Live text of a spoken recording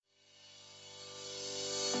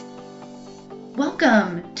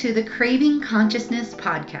Welcome to the Craving Consciousness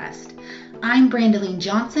podcast. I'm Brandeline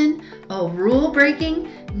Johnson, a rule-breaking,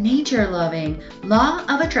 nature-loving, law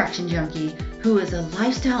of attraction junkie who is a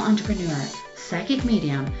lifestyle entrepreneur, psychic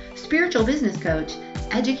medium, spiritual business coach,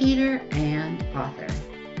 educator, and author.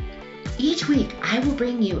 Each week, I will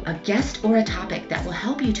bring you a guest or a topic that will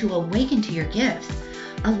help you to awaken to your gifts,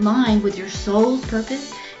 align with your soul's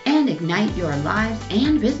purpose, and ignite your lives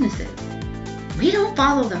and businesses. We don't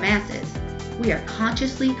follow the masses. We are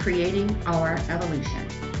consciously creating our evolution.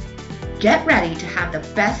 Get ready to have the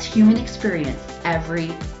best human experience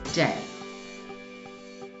every day.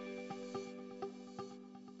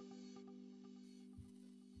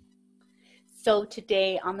 So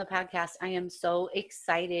today on the podcast, I am so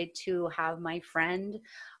excited to have my friend,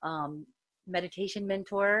 meditation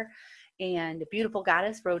mentor, and beautiful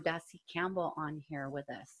goddess, Rodasi Campbell, on here with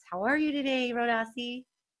us. How are you today, Rodasi?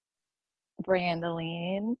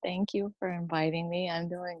 Brandeline, thank you for inviting me. I'm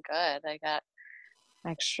doing good. I got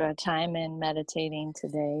extra time in meditating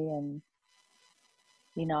today, and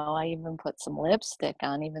I even put some lipstick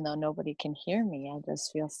on, even though nobody can hear me. I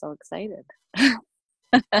just feel so excited.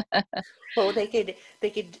 Well, they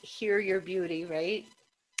could hear your beauty, right?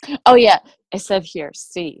 Oh yeah, I said here,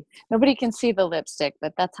 see. Nobody can see the lipstick,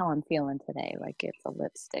 but that's how I'm feeling today. Like it's a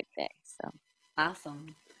lipstick day. So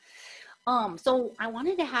awesome. So I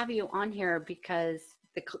wanted to have you on here because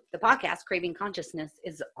the podcast Craving Consciousness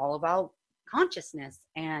is all about consciousness,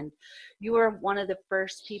 and you were one of the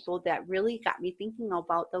first people that really got me thinking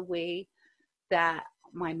about the way that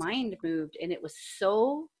my mind moved, and it was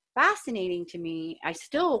so fascinating to me. I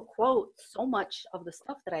still quote so much of the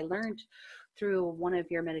stuff that I learned through one of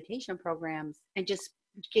your meditation programs and just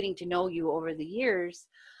getting to know you over the years.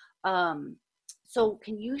 So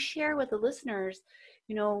can you share with the listeners,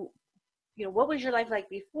 what was your life like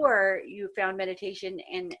before you found meditation,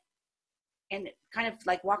 and kind of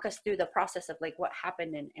like walk us through the process of like what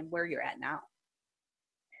happened and where you're at now?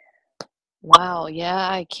 wow, yeah,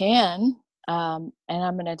 I can. And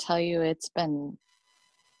I'm going to tell you, it's been,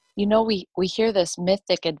 we hear this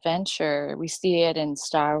mythic adventure. We see it in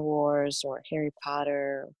Star Wars or Harry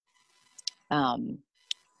Potter, the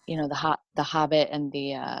Hobbit and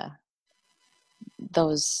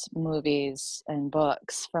those movies and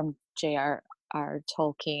books from J.R.R.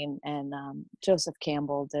 Tolkien, and Joseph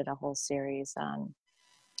Campbell did a whole series on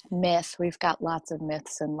myth. We've got lots of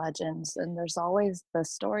myths and legends, and the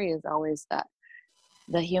story is always that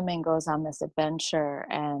the human goes on this adventure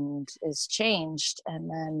and is changed, and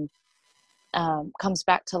then comes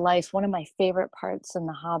back to life. One of my favorite parts in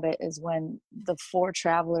The Hobbit is when the four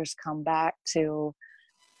travelers come back to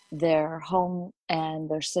their home and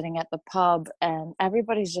they're sitting at the pub and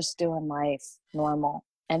everybody's just doing life normal.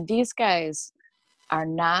 And these guys are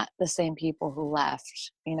not the same people who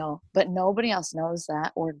left, but nobody else knows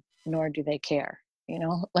that, or nor do they care,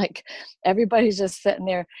 like everybody's just sitting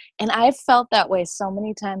there. And I've felt that way so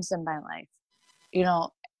many times in my life,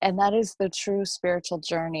 and that is the true spiritual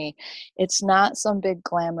journey. It's not some big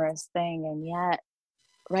glamorous thing. And yet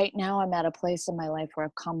right now I'm at a place in my life where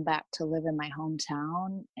I've come back to live in my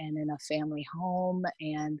hometown and in a family home,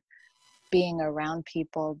 and being around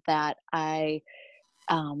people that I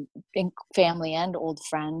think family and old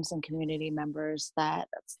friends and community members that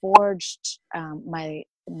forged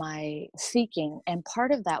my seeking. And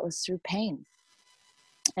part of that was through pain.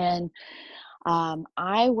 And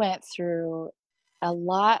I went through a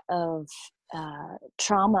lot of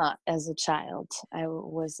trauma as a child. I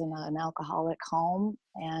was in an alcoholic home,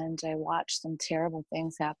 and I watched some terrible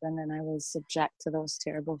things happen, and I was subject to those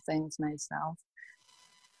terrible things myself,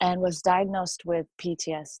 and was diagnosed with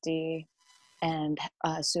PTSD and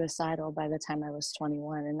suicidal by the time I was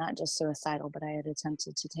 21. And not just suicidal, but I had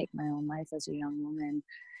attempted to take my own life as a young woman.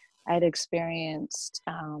 I had experienced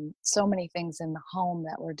so many things in the home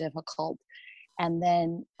that were difficult. And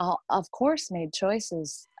then, of course, made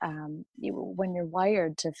choices when you're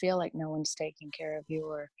wired to feel like no one's taking care of you,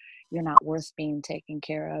 or you're not worth being taken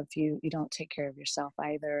care of. You don't take care of yourself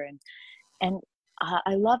either. And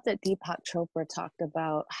I love that Deepak Chopra talked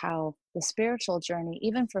about how the spiritual journey,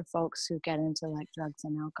 even for folks who get into like drugs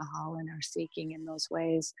and alcohol and are seeking in those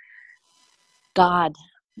ways,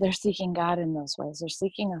 they're seeking God in those ways. They're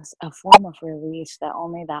seeking a form of relief that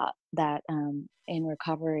only that in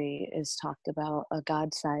recovery is talked about, a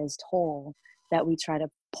God-sized hole that we try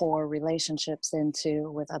to pour relationships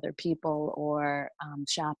into with other people, or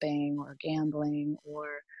shopping or gambling or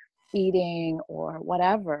eating or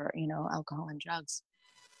whatever, alcohol and drugs.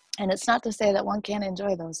 And it's not to say that one can't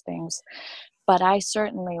enjoy those things, but I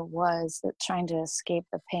certainly was trying to escape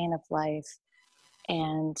the pain of life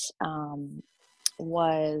and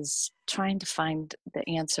was trying to find the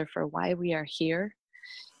answer for why we are here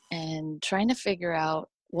and trying to figure out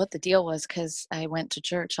what the deal was, because I went to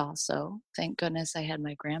church also. Thank goodness I had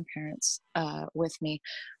my grandparents with me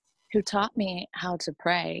who taught me how to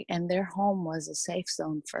pray, and their home was a safe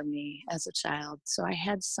zone for me as a child. So I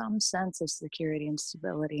had some sense of security and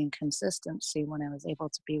stability and consistency when I was able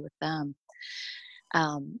to be with them.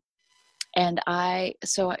 Um, and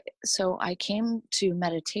so I came to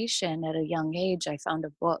meditation at a young age. I found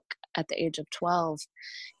a book at the age of 12.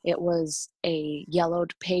 It was a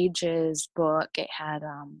yellowed pages book. It had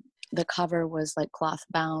the cover was like cloth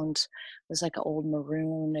bound. It was like an old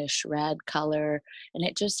maroonish red color, and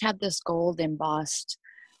it just had this gold embossed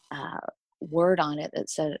uh, word on it that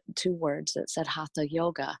said, two words that said Hatha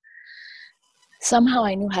Yoga. Somehow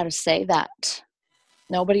I knew how to say that.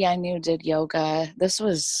 Nobody I knew did yoga. This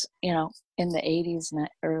was, in the 80s,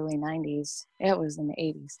 early 90s. It was in the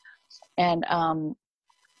 80s. And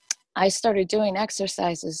I started doing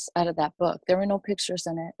exercises out of that book. There were no pictures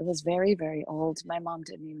in it. It was very, very old. My mom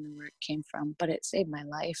didn't even know where it came from, but it saved my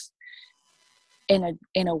life in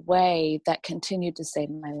a way that continued to save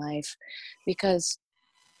my life, because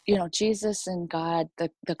Jesus and God,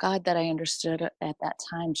 the God that I understood at that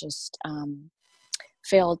time, just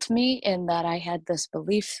failed me, in that I had this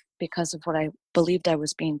belief, because of what I believed I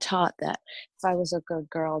was being taught, that if I was a good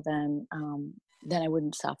girl, then I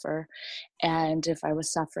wouldn't suffer, and if I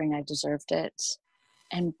was suffering, I deserved it.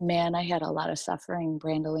 And man, I had a lot of suffering,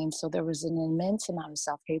 Brandoline. So there was an immense amount of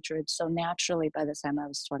self-hatred. So naturally, by the time I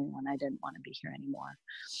was 21, I didn't want to be here anymore.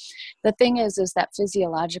 The thing is that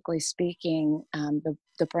physiologically speaking,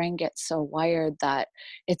 the brain gets so wired that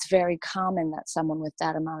it's very common that someone with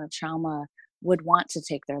that amount of trauma would want to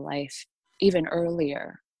take their life even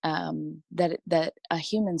earlier. That a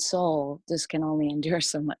human soul just can only endure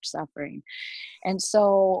so much suffering.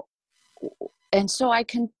 So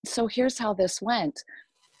here's how this went.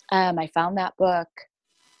 I found that book,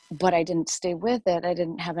 but I didn't stay with it. I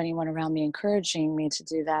didn't have anyone around me encouraging me to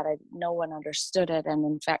do that. No one understood it. And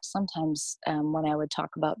in fact, sometimes when I would talk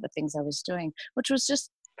about the things I was doing, which was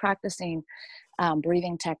just practicing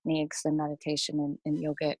breathing techniques and meditation and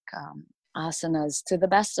yogic asanas to the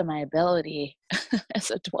best of my ability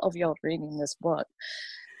as a 12-year-old reading this book.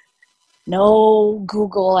 No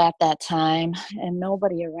Google at that time, and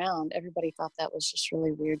nobody around. Everybody thought that was just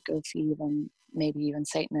really weird, goofy, maybe even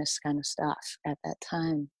Satanist kind of stuff at that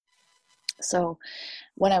time. So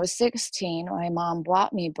when I was 16, my mom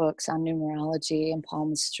bought me books on numerology and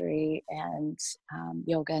palmistry and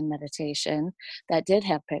yoga and meditation that did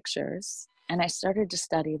have pictures. And I started to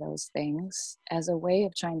study those things as a way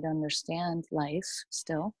of trying to understand life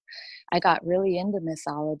still. I got really into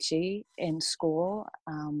mythology in school.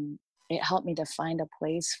 It helped me to find a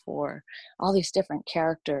place for all these different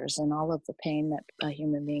characters and all of the pain that a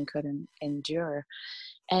human being could endure,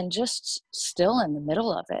 and just still in the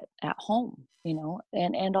middle of it at home,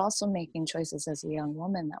 and also making choices as a young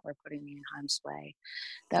woman that were putting me in harm's way,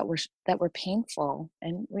 that were painful.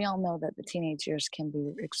 And we all know that the teenage years can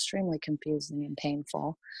be extremely confusing and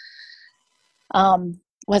painful,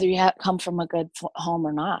 whether you come from a good home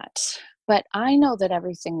or not. But I know that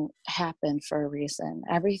everything happened for a reason.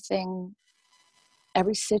 Every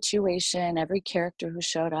situation, every character who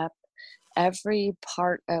showed up, every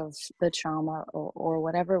part of the trauma, or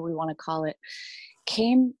whatever we want to call it,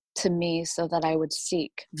 came to me so that I would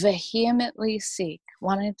vehemently seek,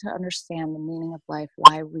 wanting to understand the meaning of life,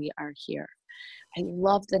 why we are here. I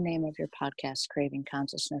love the name of your podcast, Craving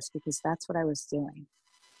Consciousness, because that's what I was doing.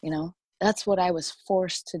 That's what I was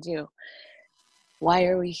forced to do. Why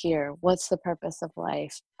are we here? What's the purpose of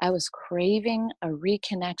life? I was craving a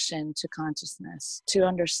reconnection to consciousness, to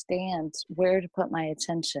understand where to put my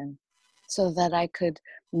attention, so that I could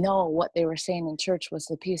know what they were saying in church was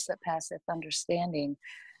the peace that passeth understanding,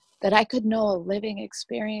 that I could know a living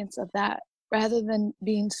experience of that, rather than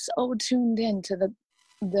being so tuned in to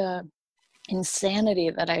the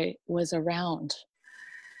insanity that I was around.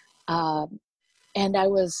 And I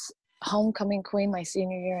was homecoming queen my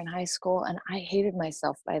senior year in high school, and I hated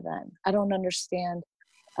myself by then. I don't understand.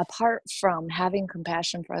 Apart from having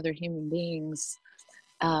compassion for other human beings,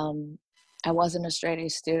 I wasn't a straight A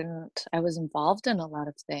student. I was involved in a lot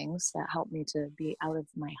of things that helped me to be out of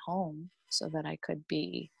my home so that I could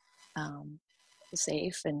be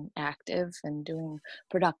safe and active and doing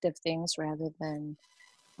productive things, rather than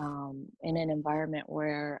in an environment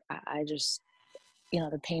where I just,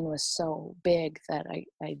 the pain was so big that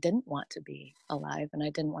I didn't want to be alive, and I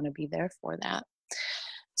didn't want to be there for that.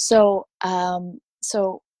 So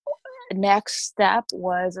next step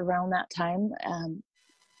was around that time.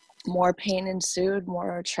 more pain ensued,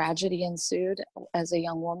 more tragedy ensued as a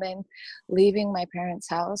young woman, leaving my parents'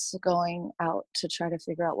 house, going out to try to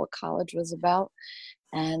figure out what college was about.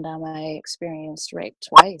 And I experienced rape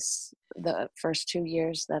twice the first 2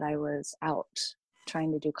 years that I was out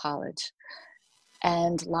trying to do college.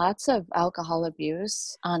 And lots of alcohol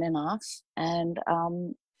abuse on and off, and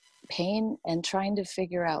pain, and trying to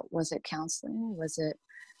figure out, was it counseling? Was it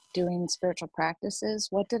doing spiritual practices?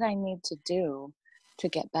 What did I need to do to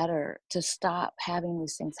get better, to stop having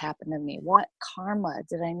these things happen to me? What karma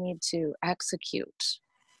did I need to execute,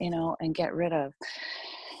 and get rid of?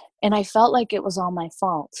 And I felt like it was all my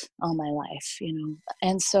fault all my life.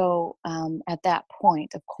 And so at that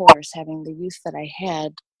point, of course, having the youth that I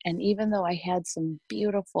had, and even though I had some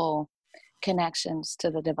beautiful connections to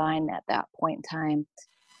the divine at that point in time,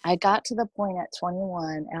 I got to the point at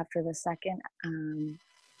 21 after the second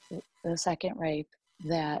rape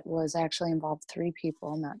that was actually involved 3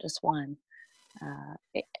 people, not just one,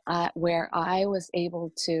 where I was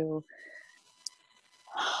able to,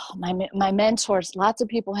 my mentors, lots of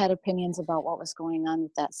people had opinions about what was going on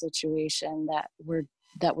with that situation that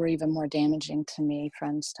were even more damaging to me.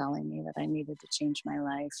 Friends telling me that I needed to change my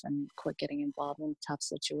life and quit getting involved in tough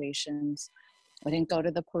situations. I didn't go to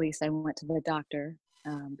the police. I went to the doctor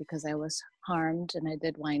because I was harmed, and I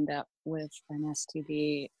did wind up with an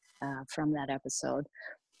STD from that episode.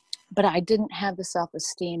 But I didn't have the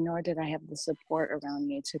self-esteem, nor did I have the support around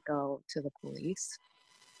me to go to the police.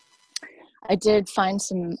 I did find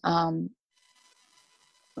some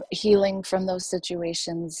healing from those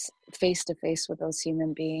situations face to face with those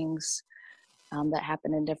human beings that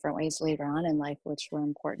happened in different ways later on in life, which were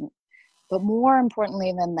important. But more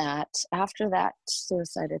importantly than that, after that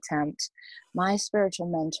suicide attempt, my spiritual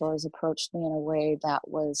mentors approached me in a way that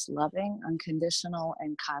was loving, unconditional,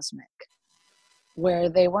 and cosmic, where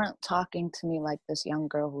they weren't talking to me like this young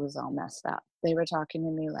girl who was all messed up. They were talking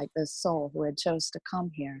to me like this soul who had chose to come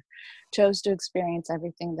here, chose to experience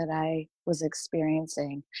everything that I was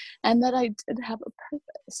experiencing, and that I did have a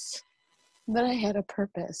purpose, that I had a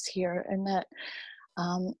purpose here, and that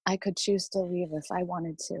I could choose to leave if I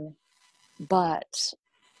wanted to. But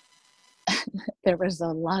there was a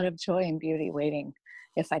lot of joy and beauty waiting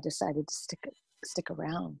if I decided to stick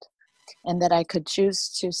around, and that I could choose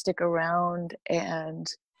to stick around and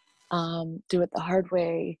do it the hard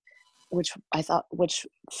way, which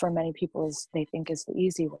for many people they think is the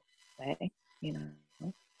easy way,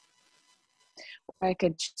 Or I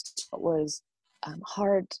could choose what was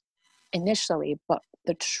hard initially, but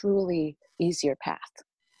the truly easier path.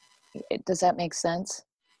 Does that make sense?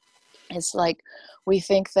 It's like we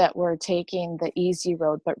think that we're taking the easy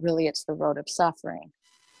road, but really it's the road of suffering,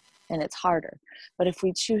 and it's harder. But if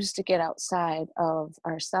we choose to get outside of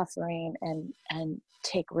our suffering and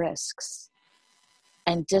take risks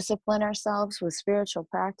and discipline ourselves with spiritual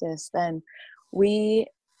practice, then we,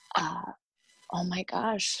 oh my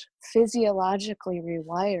gosh, physiologically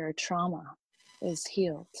rewired trauma is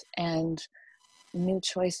healed, and new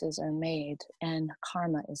choices are made, and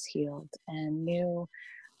karma is healed, and new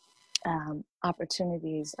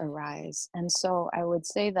opportunities arise. And so I would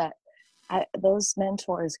say that those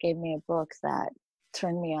mentors gave me a book that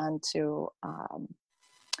turned me on to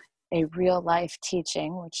a real life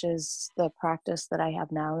teaching, which is the practice that I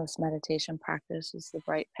have now. This meditation practice is the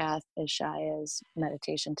Bright Path Ishaya's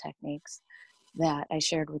meditation techniques that I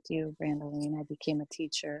shared with you, Brandeline. I became a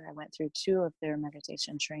teacher. I went through 2 of their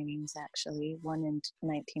meditation trainings, actually, one in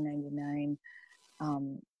 1999.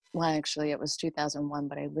 Well, actually, it was 2001,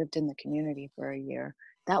 but I lived in the community for a year.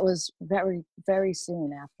 That was very, very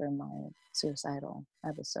soon after my suicidal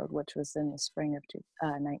episode, which was in the spring of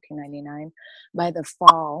 1999. By the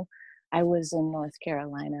fall, I was in North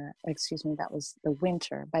Carolina. Excuse me, that was the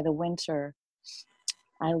winter. By the winter,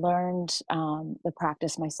 I learned the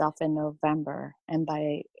practice myself in November. And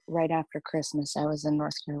by right after Christmas, I was in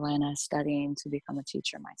North Carolina studying to become a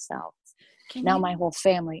teacher myself. My whole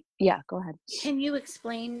family. Yeah, go ahead. Can you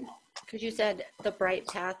explain, because you said the Bright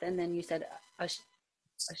Path and then you said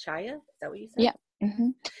Ishaya? Is that what you said? Yeah. Mm-hmm.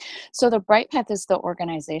 So the Bright Path is the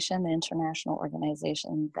organization, the international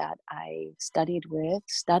organization that I study with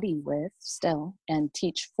still, and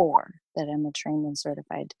teach for, that I'm a trained and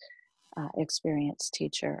certified experienced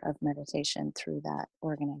teacher of meditation through that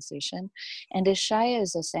organization. And Ishaya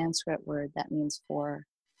is a Sanskrit word that means for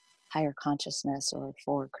higher consciousness, or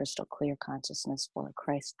for crystal clear consciousness, for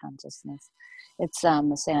Christ consciousness. It's a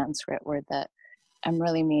Sanskrit word that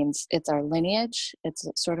really means, it's our lineage. It's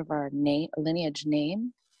sort of our lineage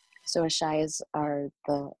name. So Ashayas are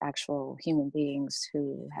the actual human beings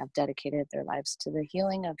who have dedicated their lives to the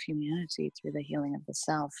healing of humanity through the healing of the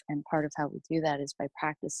self. And part of how we do that is by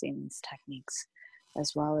practicing these techniques,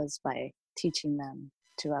 as well as by teaching them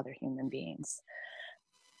to other human beings.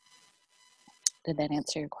 Did that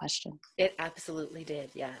answer your question? It absolutely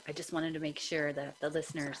did. Yeah. I just wanted to make sure that the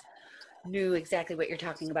listeners knew exactly what you're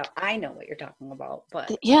talking about. I know what you're talking about,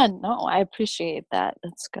 but Yeah, no, I appreciate that.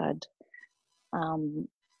 That's good. Um,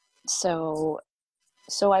 so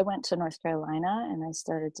I went to North Carolina and I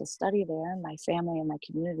started to study there. My family and my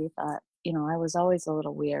community thought, I was always a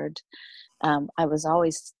little weird. I was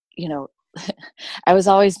always, I was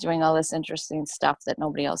always doing all this interesting stuff that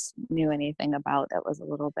nobody else knew anything about, that was a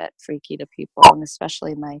little bit freaky to people, and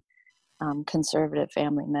especially my conservative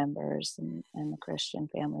family members and the Christian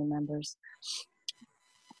family members.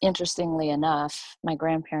 Interestingly enough, my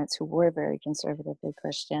grandparents, who were very conservatively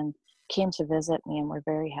Christian, came to visit me and were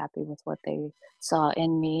very happy with what they saw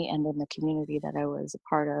in me and in the community that I was a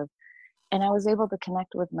part of. And I was able to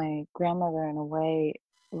connect with my grandmother in a way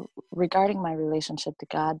regarding my relationship to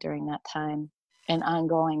God during that time and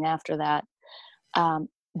ongoing after that,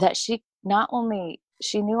 that she not only,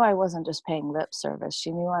 she knew I wasn't just paying lip service,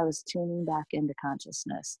 she knew I was tuning back into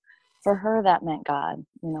consciousness. For her, that meant God.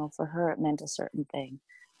 For her, it meant a certain thing.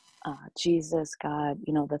 Jesus, God,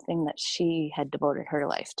 the thing that she had devoted her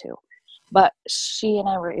life to. But she and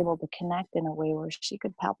I were able to connect in a way where she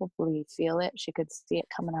could palpably feel it. She could see it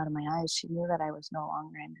coming out of my eyes. She knew that I was no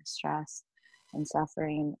longer in distress and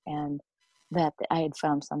suffering, and that I had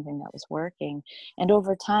found something that was working. And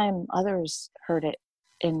over time, others heard it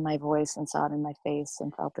in my voice and saw it in my face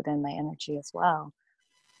and felt it in my energy as well.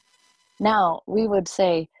 Now, we would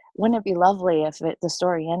say, wouldn't it be lovely if the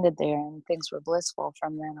story ended there and things were blissful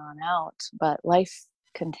from then on out? But life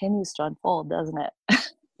continues to unfold, doesn't it?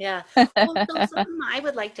 yeah. Well, so something I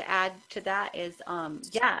would like to add to that is,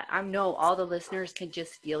 yeah, I know all the listeners can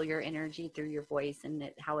just feel your energy through your voice and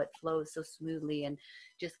how it flows so smoothly and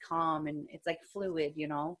just calm, and it's like fluid,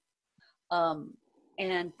 Um,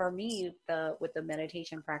 and for me, with the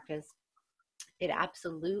meditation practice, it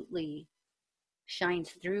absolutely shines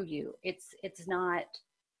through you. It's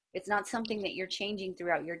not something that you're changing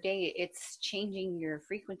throughout your day. It's changing your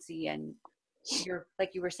frequency and your,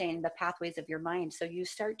 like you were saying, the pathways of your mind. So you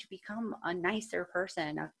start to become a nicer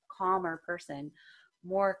person, a calmer person,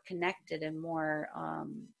 more connected and more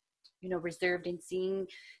reserved, and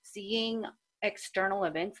seeing external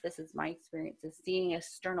events. This is my experience, is seeing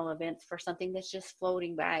external events for something that's just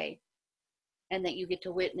floating by and that you get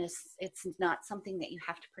to witness. It's not something that you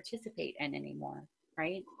have to participate in anymore,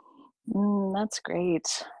 right? That's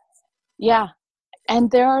great. Yeah.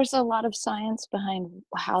 And there's a lot of science behind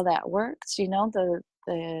how that works.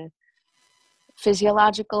 The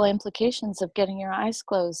physiological implications of getting your eyes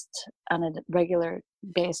closed on a regular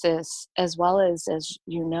basis, as well as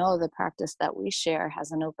the practice that we share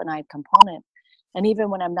has an open-eyed component. And even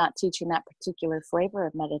when I'm not teaching that particular flavor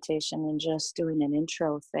of meditation and just doing an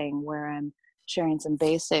intro thing where I'm sharing some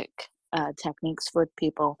basic techniques with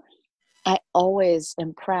people, I always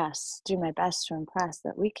do my best to impress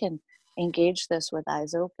that we can engage this with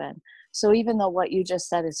eyes open. So even though what you just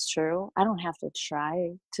said is true, I don't have to try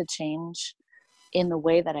to change in the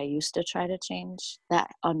way that I used to try to change.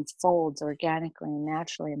 That unfolds organically and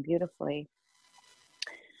naturally and beautifully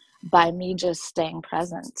by me just staying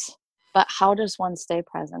present. But how does one stay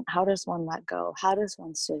present? How does one let go? How does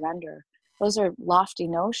one surrender? Those are lofty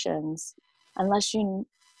notions unless you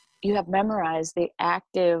have memorized the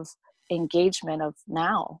active engagement of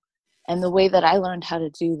now. And the way that I learned how to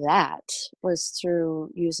do that was through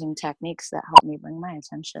using techniques that help me bring my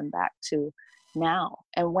attention back to now.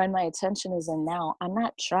 And when my attention is in now, I'm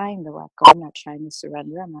not trying to let go. I'm not trying to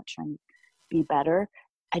surrender. I'm not trying to be better.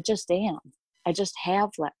 I just am. I just have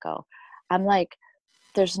let go. I'm like,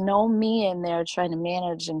 there's no me in there trying to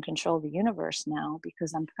manage and control the universe now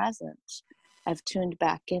because I'm present. I've tuned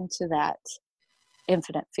back into that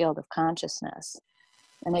infinite field of consciousness.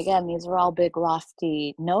 And again, these are all big,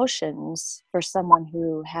 lofty notions for someone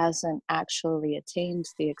who hasn't actually attained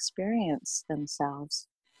the experience themselves.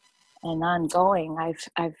 And ongoing,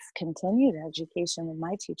 I've continued education with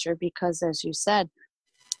my teacher because, as you said,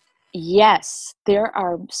 yes, there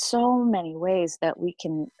are so many ways that we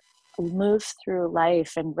can move through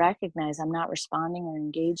life and recognize I'm not responding or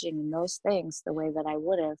engaging in those things the way that I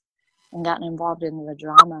would have, and gotten involved in the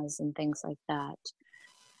dramas and things like that.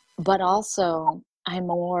 But also, I'm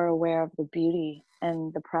more aware of the beauty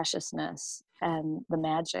and the preciousness and the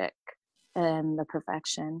magic and the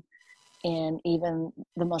perfection, and even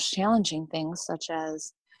the most challenging things, such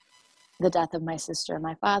as the death of my sister and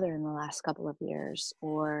my father in the last couple of years,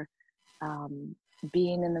 or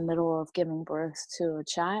being in the middle of giving birth to a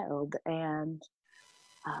child. And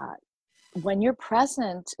uh, when you're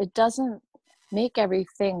present, it doesn't make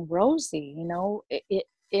everything rosy, you know,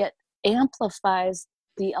 it amplifies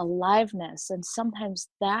the aliveness. And sometimes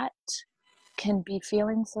that can be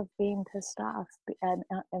feelings of being pissed off and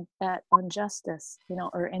at injustice, you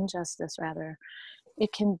know, or injustice rather.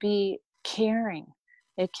 It can be caring.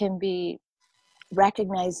 It can be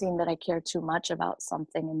recognizing that I care too much about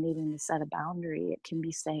something and needing to set a boundary. It can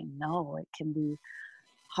be saying no. It can be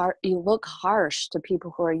hard. You look harsh to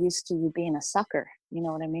people who are used to you being a sucker. You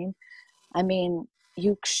know what I mean? I mean,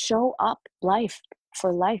 you show up life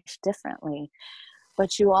for life differently,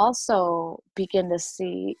 but you also begin to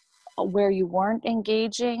see where you weren't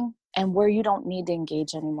engaging and where you don't need to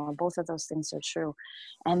engage anymore. Both of those things are true.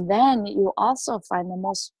 And then you also find the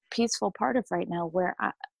most peaceful part of right now where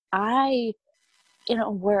I you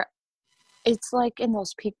know, where it's like in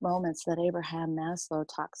those peak moments that Abraham Maslow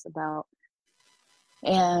talks about.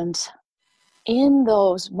 And in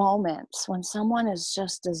those moments when someone is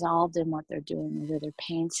just dissolved in what they're doing, whether they're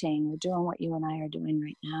painting or doing what you and I are doing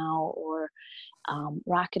right now, or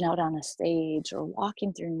rocking out on a stage or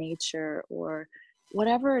walking through nature or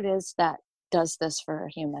whatever it is that does this for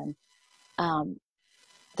a human,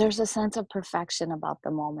 there's a sense of perfection about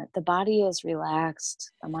the moment. The body is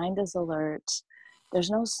relaxed, the mind is alert. There's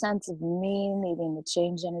no sense of me needing to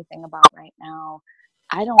change anything about right now.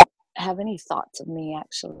 I don't have any thoughts of me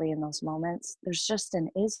actually in those moments. There's just an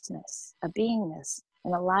isness, a beingness,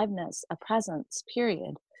 an aliveness, a presence,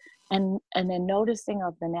 period. And a noticing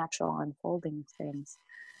of the natural unfolding of things.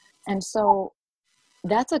 And so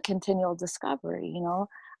that's a continual discovery, you know.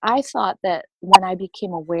 I thought that when I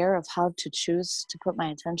became aware of how to choose to put my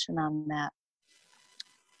attention on that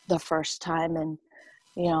the first time, and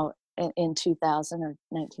you know, in 2000 or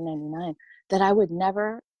 1999, that I would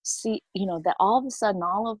never see, you know, that all of a sudden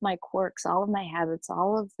all of my quirks, all of my habits,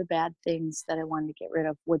 all of the bad things that I wanted to get rid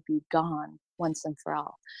of would be gone once and for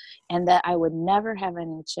all, and that I would never have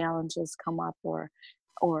any challenges come up, or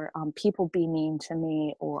people be mean to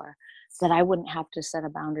me, or that I wouldn't have to set a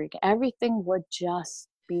boundary. Everything would just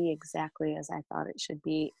be exactly as I thought it should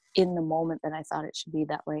be in the moment that I thought it should be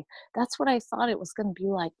that way. That's what I thought it was going to be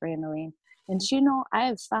like, Brandoline. And you know, I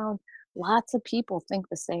have found lots of people think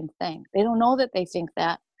the same thing. They don't know that they think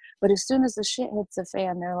that, but as soon as the shit hits the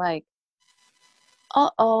fan, they're like,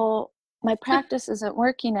 uh-oh, my practice isn't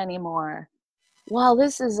working anymore. Well,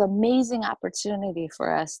 this is an amazing opportunity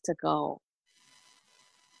for us to go,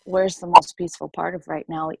 where's the most peaceful part of right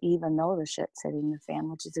now, even though the shit's hitting the fan,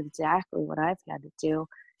 which is exactly what I've had to do.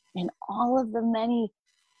 And all of the many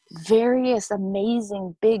various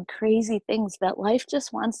amazing, big, crazy things that life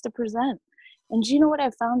just wants to present. And you know what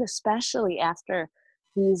I've found, especially after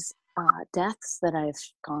these deaths that I've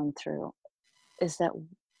gone through, is that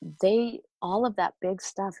all of that big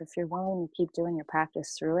stuff, if you're willing to keep doing your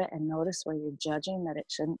practice through it and notice where you're judging that it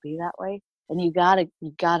shouldn't be that way, and you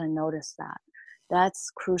gotta notice that. That's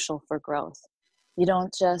crucial for growth. You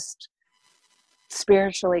don't just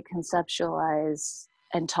spiritually conceptualize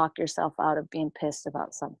and talk yourself out of being pissed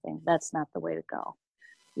about something. That's not the way to go.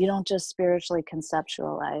 You don't just spiritually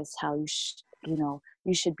conceptualize how you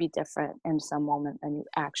should be different in some moment than you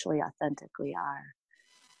actually authentically are.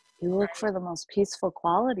 You look for the most peaceful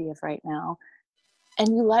quality of right now, and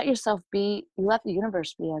you let the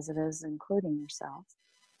universe be as it is, including yourself.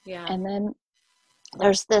 Yeah. And then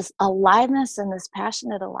there's this aliveness and this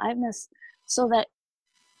passionate aliveness, so that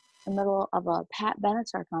in the middle of a Pat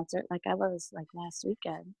Benatar concert, like I was like last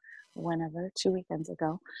weekend, whenever, 2 weekends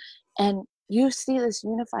ago, and you see this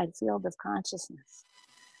unified field of consciousness,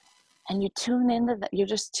 and you tune into that, you're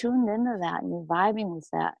just tuned into that, and you're vibing with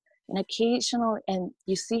that. And occasionally, and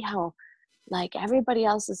you see how like everybody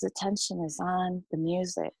else's attention is on the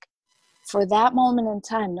music. For that moment in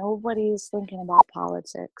time, nobody's thinking about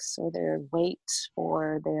politics or their weight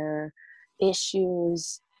or their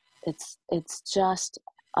issues. It's just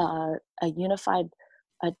a unified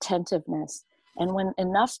attentiveness. And when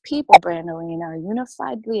enough people, Brandoline, are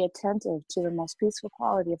unifiedly attentive to the most peaceful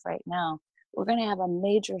quality of right now, we're going to have a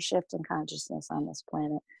major shift in consciousness on this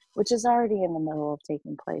planet, which is already in the middle of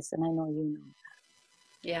taking place. And I know you know.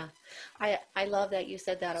 Yeah. I love that you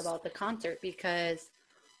said that about the concert, because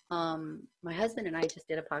my husband and I just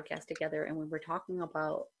did a podcast together, and we were talking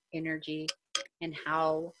about energy and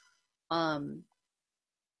how,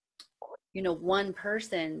 one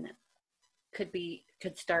person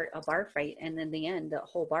could start a bar fight, and in the end, the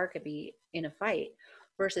whole bar could be in a fight,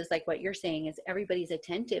 versus like what you're saying is everybody's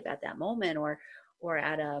attentive at that moment, or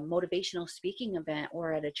at a motivational speaking event,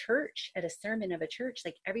 or at a church, at a sermon of a church,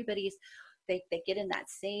 like everybody's they get in that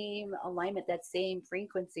same alignment, that same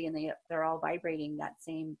frequency, and they're all vibrating that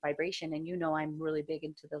same vibration. And I'm really big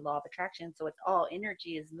into the law of attraction, so it's all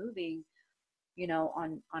energy is moving,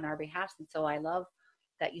 on our behalf. And so I love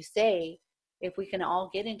that you say, if we can all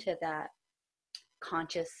get into that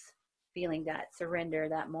conscious feeling, that surrender,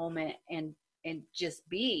 that moment, and just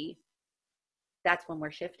be, that's when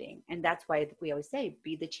we're shifting. And that's why we always say,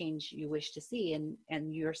 be the change you wish to see.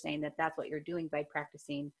 And you're saying that that's what you're doing by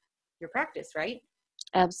practicing your practice, right?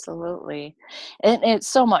 Absolutely. And it's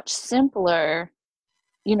so much simpler.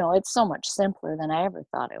 It's so much simpler than I ever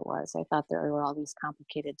thought it was. I thought there were all these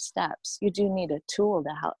complicated steps. You do need a tool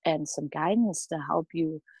to help and some guidance to help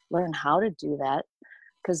you learn how to do that,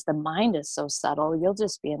 because the mind is so subtle. You'll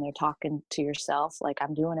just be in there talking to yourself like,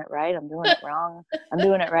 I'm doing it right, I'm doing it wrong, I'm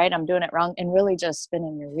doing it right, I'm doing it wrong, and really just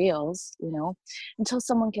spinning your wheels, until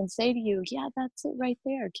someone can say to you, yeah, that's it right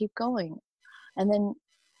there, keep going. And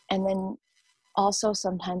then also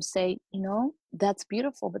sometimes say, that's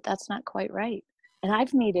beautiful, but that's not quite right. And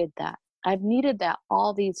I've needed that. I've needed that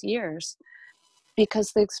all these years,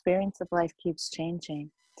 because the experience of life keeps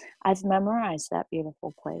changing. I've memorized that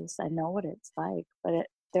beautiful place. I know what it's like, but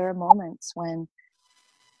there are moments when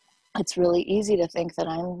it's really easy to think that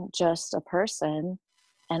I'm just a person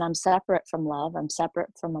and I'm separate from love. I'm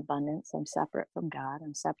separate from abundance. I'm separate from God.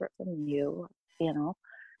 I'm separate from you.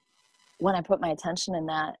 When I put my attention in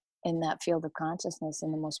that field of consciousness,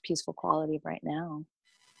 in the most peaceful quality of right now,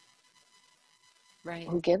 right,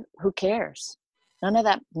 who cares? None of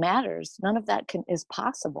that matters. None of that is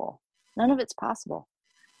possible. None of it's possible.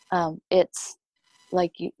 It's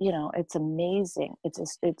like, it's amazing.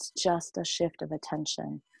 It's just a shift of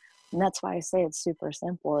attention. And that's why I say it's super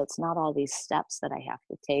simple. It's not all these steps that I have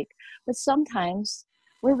to take, but sometimes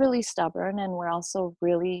we're really stubborn, and we're also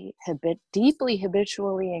really deeply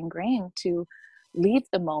habitually ingrained to leave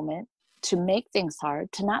the moment, to make things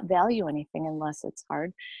hard, to not value anything unless it's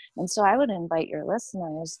hard. And so I would invite your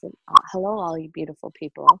listeners, hello, all you beautiful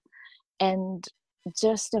people, and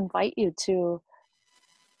just invite you to,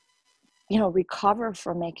 recover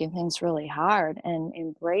from making things really hard, and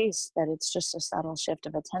embrace that it's just a subtle shift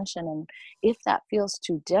of attention. And if that feels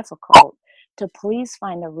too difficult, to please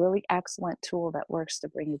find a really excellent tool that works to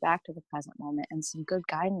bring you back to the present moment, and some good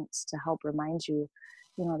guidance to help remind you,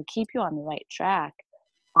 to keep you on the right track.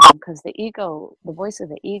 Because the voice of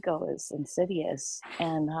the ego is insidious,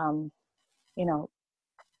 and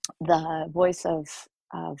the voice of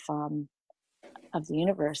the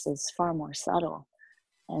universe is far more subtle.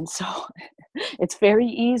 And so it's very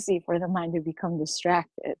easy for the mind to become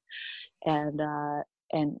distracted. And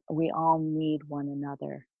we all need one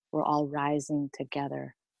another. We're all rising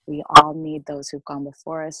together. We all need those who've gone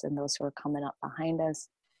before us and those who are coming up behind us.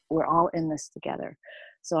 We're all in this together.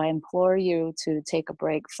 So I implore you to take a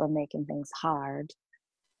break from making things hard,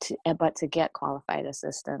 but to get qualified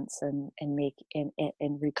assistance and make in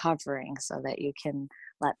recovering, so that you can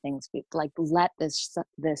let things be, like, let this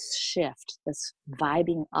shift, this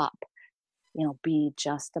vibing up, be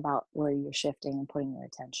just about where you're shifting and putting your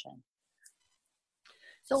attention.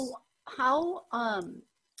 So how,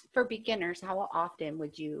 for beginners, how often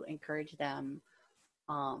would you encourage them,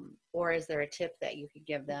 or is there a tip that you could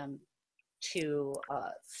give them to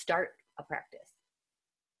start a practice?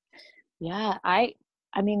 Yeah,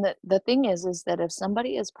 I mean, the thing is that if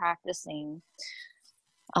somebody is practicing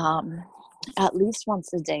at least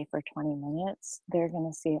once a day for 20 minutes, they're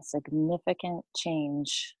going to see a significant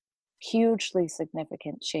change, hugely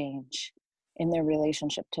significant change in their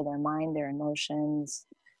relationship to their mind, their emotions,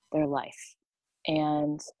 their life.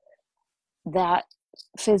 And that,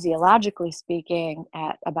 physiologically speaking,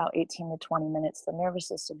 at about 18 to 20 minutes, the nervous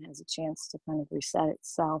system has a chance to kind of reset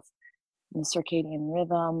itself in the circadian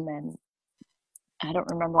rhythm. And I don't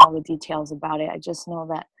remember all the details about it. I just know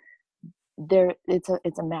that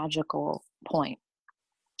it's a magical point.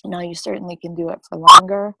 Now, you certainly can do it for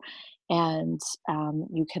longer, and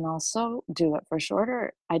you can also do it for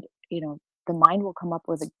shorter. The mind will come up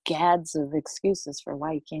with gads of excuses for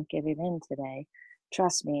why you can't get it in today.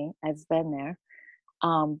 Trust me, I've been there.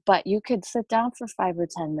 But you could sit down for 5 or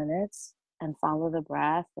 10 minutes and follow the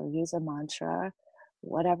breath, or use a mantra,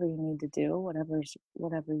 whatever you need to do, whatever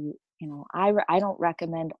I don't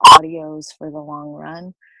recommend audios for the long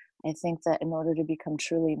run. I think that in order to become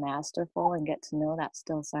truly masterful and get to know that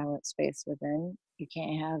still silent space within, you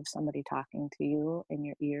can't have somebody talking to you in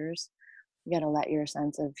your ears. You got to let your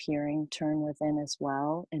sense of hearing turn within as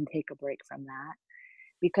well, and take a break from that.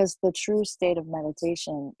 Because the true state of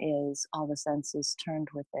meditation is all the senses turned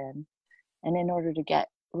within. And in order to get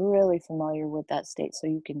really familiar with that state, so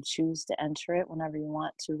you can choose to enter it whenever you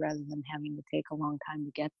want to, rather than having to take a long time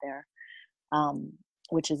to get there, um,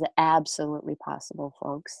 which is absolutely possible,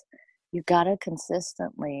 folks. You got to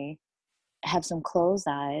consistently have some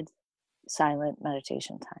closed-eyed, silent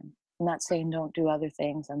meditation time. I'm not saying don't do other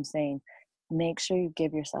things. I'm saying make sure you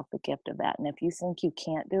give yourself the gift of that. And if you think you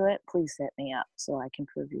can't do it, please hit me up so I can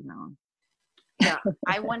prove you wrong. Yeah,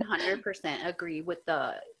 I 100% agree with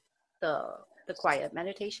the quiet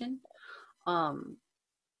meditation. Um,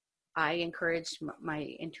 I encourage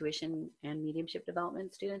my intuition and mediumship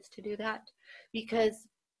development students to do that, because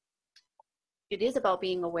it is about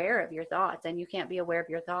being aware of your thoughts, and you can't be aware of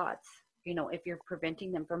your thoughts, if you're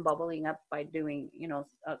preventing them from bubbling up by doing,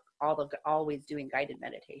 always doing guided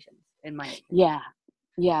meditations, in my opinion.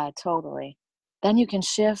 Yeah, totally. Then you can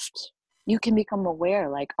shift. You can become aware,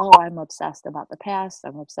 like, oh, I'm obsessed about the past.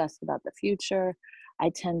 I'm obsessed about the future.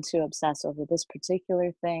 I tend to obsess over this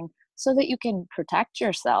particular thing so that you can protect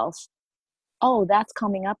yourself. Oh, that's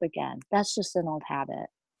coming up again. That's just an old habit.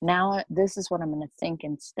 Now, this is what I'm going to think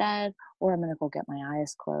instead, or I'm going to go get my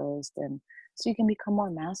eyes closed. And so you can become more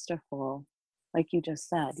masterful, like you just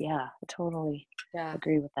said. Yeah, I totally Yeah,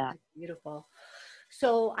 agree with that. beautiful.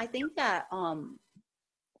 So I think that,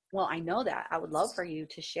 well, I know that I would love for you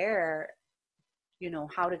to share,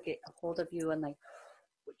 how to get a hold of you, and like,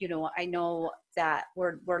 I know that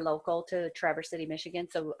we're local to Traverse City, Michigan.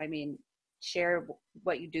 So, I mean, share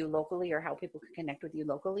what you do locally, or how people can connect with you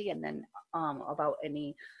locally, and then about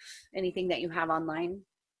anything that you have online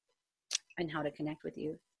and how to connect with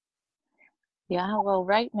you. Yeah, well,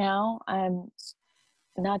 right now I'm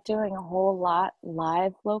not doing a whole lot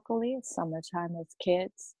live locally. It's summertime with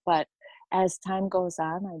kids, but as time goes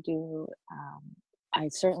on, I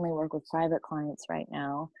certainly work with private clients right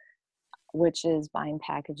now, which is buying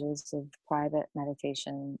packages of private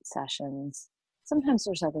meditation sessions. Sometimes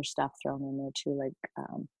there's other stuff thrown in there too, like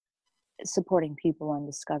supporting people on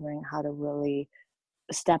discovering how to really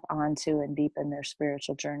step onto and deepen their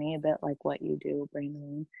spiritual journey, a bit like what you do,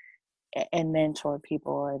 Brandon, and mentor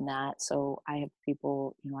people in that. So I have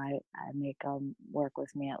people, I make them work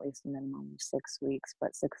with me at least a minimum of 6 weeks,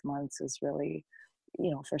 but 6 months is really,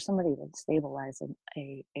 for somebody to stabilize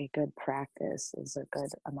a good practice is a good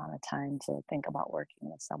amount of time to think about working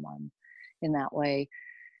with someone in that way.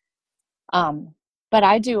 But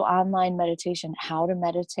I do online meditation, how to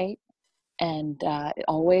meditate. And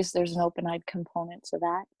always there's an open-eyed component to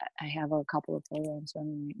that. I have a couple of programs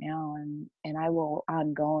running right now, and I will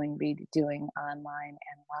ongoing be doing online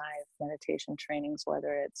and live meditation trainings,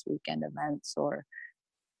 whether it's weekend events or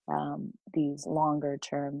these longer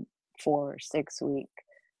term 4 or 6 week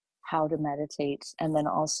how to meditate. And then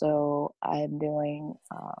also I'm doing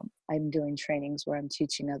trainings where I'm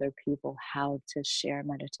teaching other people how to share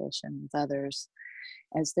meditation with others,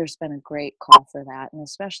 as there's been a great call for that, and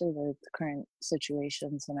especially with the current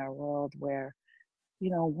situations in our world where,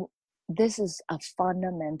 this is a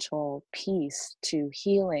fundamental piece to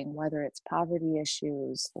healing, whether it's poverty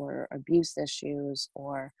issues or abuse issues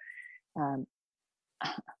or, um,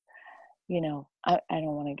 I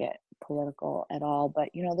don't want to get political at all, but,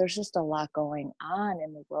 there's just a lot going on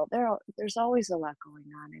in the world. There's always a lot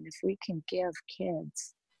going on. And if we can give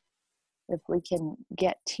kids, if we can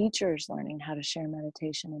get teachers learning how to share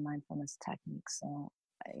meditation and mindfulness techniques, so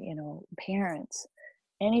parents,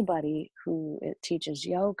 anybody who teaches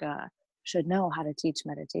yoga should know how to teach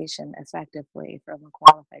meditation effectively from a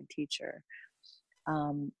qualified teacher.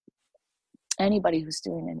 Anybody who's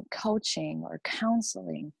doing any coaching or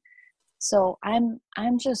counseling. So I'm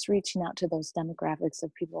just reaching out to those demographics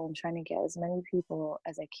of people and trying to get as many people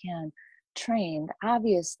as I can trained.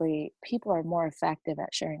 Obviously, people are more effective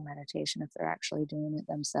at sharing meditation if they're actually doing it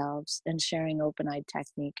themselves, and sharing open-eyed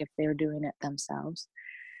technique if they're doing it themselves.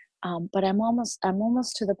 But I'm almost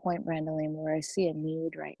to the point, Brandeline, where I see a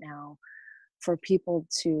need right now for people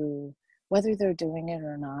to, whether they're doing it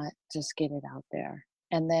or not, just get it out there.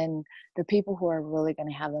 And then the people who are really going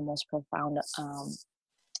to have the most profound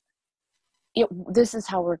this is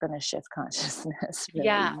how we're going to shift consciousness. Really,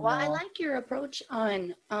 Yeah, well, I like your approach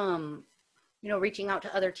on reaching out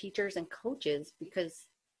to other teachers and coaches, because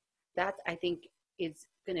that, I think, is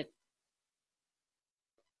going to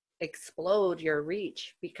explode your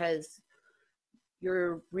reach, because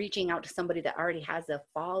you're reaching out to somebody that already has a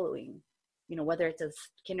following, whether it's a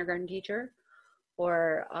kindergarten teacher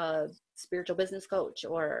or a spiritual business coach,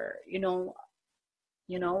 or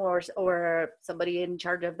or somebody in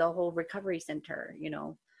charge of the whole recovery center.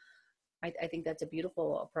 I think that's a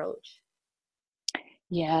beautiful approach.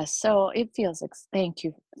 Yeah, so it feels thank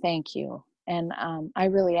you. And I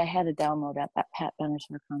had a download at that Pat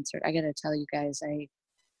Benatar concert. I got to tell you guys,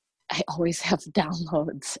 I always have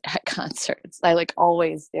downloads at concerts. I like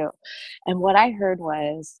always do. And what I heard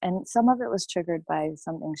was, and some of it was triggered by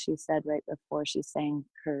something she said right before she sang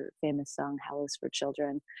her famous song, Hell is for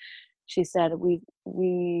Children. She said,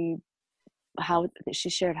 how she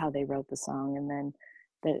shared how they wrote the song, and then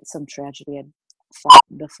that some tragedy had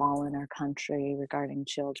befallen our country regarding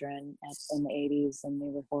children in the 80s, and they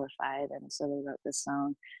were horrified, and so they wrote this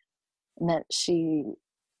song. And that she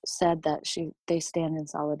said that they stand in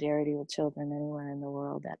solidarity with children anywhere in the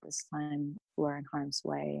world at this time who are in harm's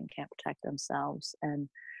way and can't protect themselves, and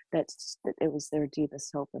that it was their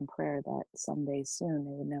deepest hope and prayer that someday soon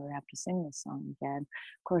they would never have to sing this song again.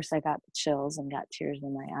 Of course, I got the chills and got tears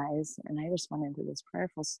in my eyes, and I just went into this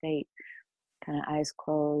prayerful state, kind of eyes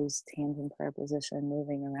closed, hands in prayer position,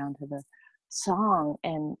 moving around to the song,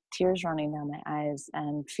 and tears running down my eyes,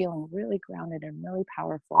 and feeling really grounded and really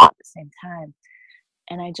powerful at the same time.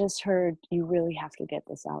 And I just heard, you really have to get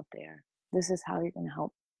this out there. This is how you're going to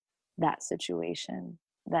help that situation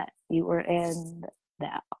that you were in,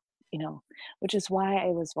 that, which is why I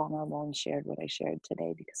was vulnerable and shared what I shared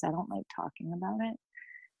today, because I don't like talking about it.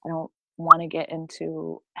 I don't want to get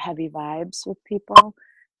into heavy vibes with people,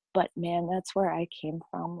 but man, that's where I came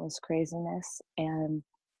from, was craziness. And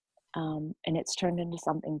it's turned into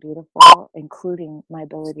something beautiful, including my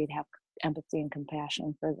ability to have empathy and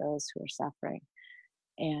compassion for those who are suffering.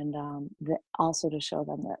 And also to show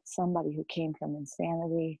them that somebody who came from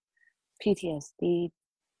insanity, PTSD,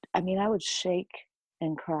 I mean, I would shake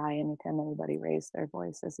and cry anytime anybody raised their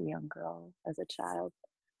voice as a young girl, as a child.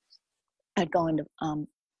 I'd go into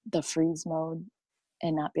the freeze mode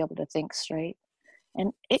and not be able to think straight.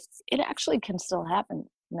 And it actually can still happen,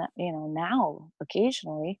 now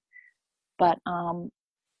occasionally. But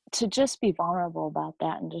to just be vulnerable about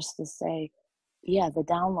that, and just to say, yeah, the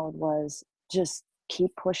download was just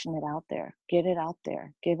keep pushing it out there, get it out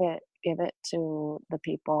there, give it to the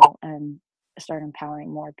people, and start empowering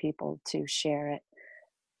more people to share it.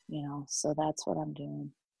 So that's what I'm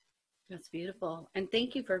doing. That's beautiful. And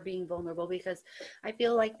thank you for being vulnerable, because I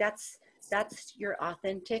feel like that's your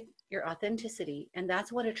authenticity, and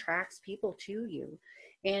that's what attracts people to you.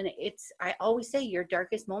 And I always say your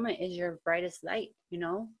darkest moment is your brightest light,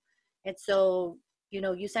 And so,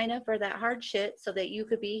 you sign up for that hard shit so that you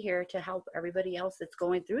could be here to help everybody else that's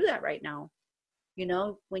going through that right now.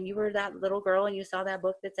 When you were that little girl and you saw that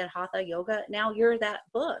book that said Hatha Yoga, now you're that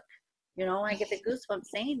book. I get the goosebumps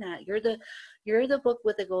saying that. You're the book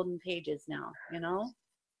with the golden pages now,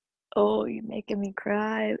 Oh, you're making me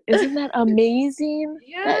cry. Isn't that amazing?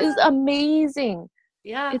 Yeah. That is amazing.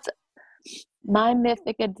 Yeah. It's my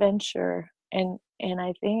mythic adventure. And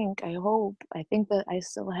I think that I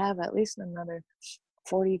still have at least another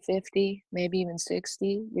 40, 50, maybe even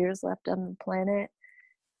 60 years left on the planet.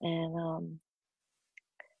 And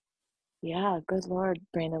yeah, good Lord,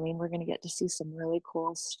 Brandalene, we're going to get to see some really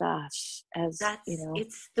cool stuff,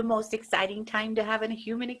 It's the most exciting time to have a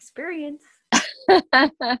human experience.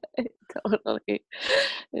 Totally. It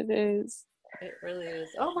is. It really is.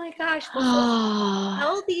 Oh my gosh. Well, so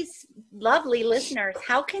tell these lovely listeners,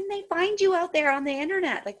 how can they find you out there on the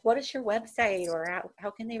internet? Like, what is your website, or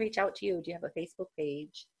how can they reach out to you? Do you have a Facebook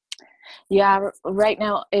page? Yeah, right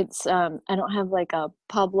now it's I don't have like a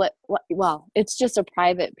public, well, it's just a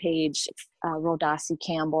private page, Rodasi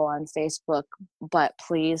Campbell on Facebook, but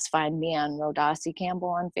please find me on Rodasi Campbell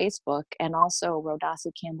on Facebook, and also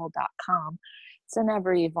rodasicampbell.com. It's an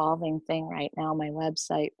ever evolving thing right now, my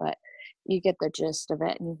website, but you get the gist of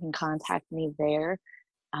it, and you can contact me there.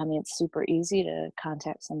 It's super easy to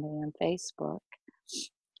contact somebody on Facebook.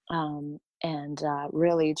 And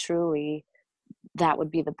really, truly, that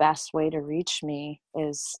would be the best way to reach me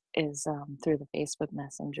is through the Facebook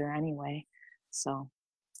Messenger anyway. So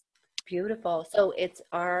beautiful. So it's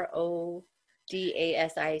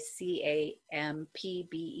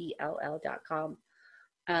RODASICAMPBELL.com,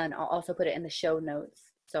 and I'll also put it in the show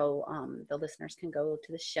notes, so the listeners can go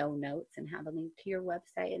to the show notes and have a link to your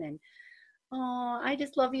website. And I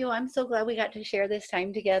just love you. I'm so glad we got to share this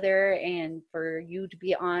time together, and for you to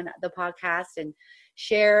be on the podcast and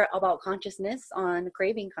share about consciousness on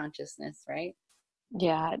Craving Consciousness, right?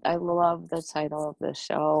 Yeah, I love the title of the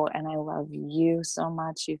show, and I love you so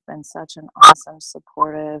much. You've been such an awesome,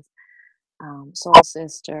 supportive soul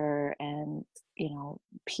sister, and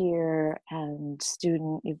peer and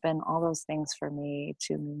student. You've been all those things for me,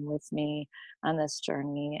 to me, with me on this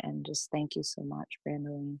journey, and just thank you so much,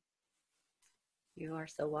 Brandalene. You are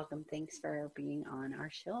so welcome. Thanks for being on our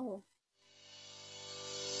show.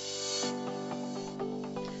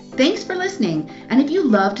 Thanks for listening. And if you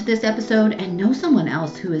loved this episode and know someone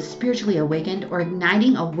else who is spiritually awakened or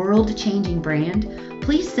igniting a world-changing brand,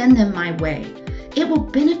 please send them my way. It will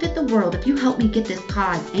benefit the world if you help me get this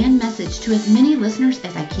pod and message to as many listeners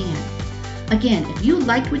as I can. Again, if you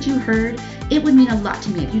liked what you heard, it would mean a lot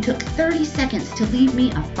to me if you took 30 seconds to leave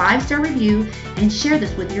me a 5-star review and share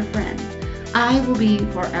this with your friends. I will be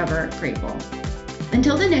forever grateful.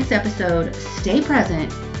 Until the next episode, stay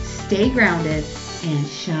present, stay grounded, and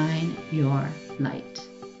shine your light.